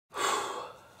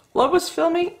Well, I was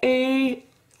filming a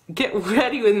get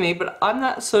ready with me, but I'm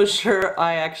not so sure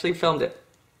I actually filmed it.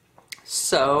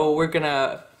 So we're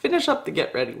gonna finish up the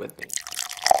get ready with me.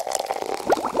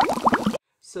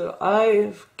 So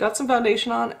I've got some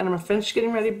foundation on and I'm gonna finish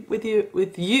getting ready with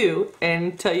you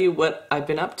and tell you what I've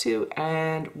been up to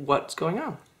and what's going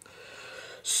on.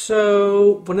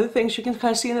 So one of the things you can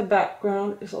kind of see in the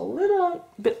background is a little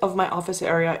bit of my office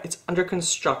area. It's under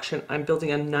construction. I'm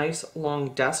building a nice long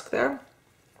desk there,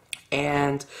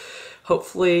 and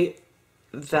hopefully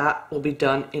that will be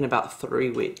done in about 3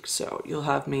 weeks. So you'll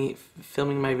have me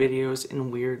filming my videos in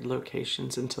weird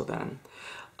locations until then.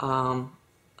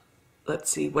 Let's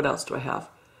see, what else do I have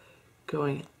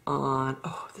going on?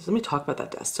 Oh, let me talk about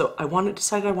that desk. So I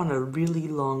decided I want a really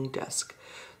long desk.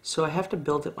 So I have to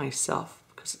build it myself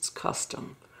because it's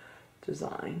custom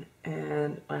design.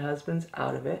 And my husband's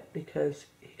out of it because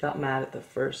he got mad at the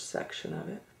first section of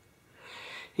it.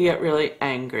 He got really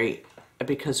angry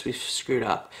because we screwed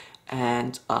up.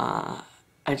 And I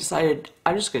decided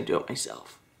I'm just gonna do it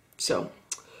myself. So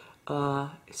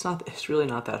it's really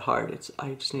not that hard.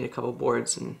 I just need a couple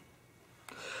boards and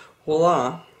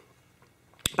voila.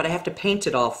 But I have to paint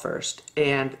it all first.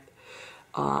 And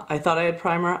I thought I had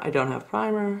primer. I don't have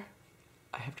primer.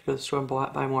 I have to go to the store and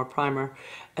buy more primer.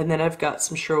 And then I've got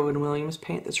some Sherwin-Williams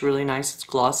paint that's really nice. It's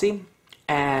glossy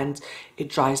and it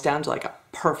dries down to like a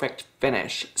perfect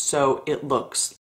finish. So it looks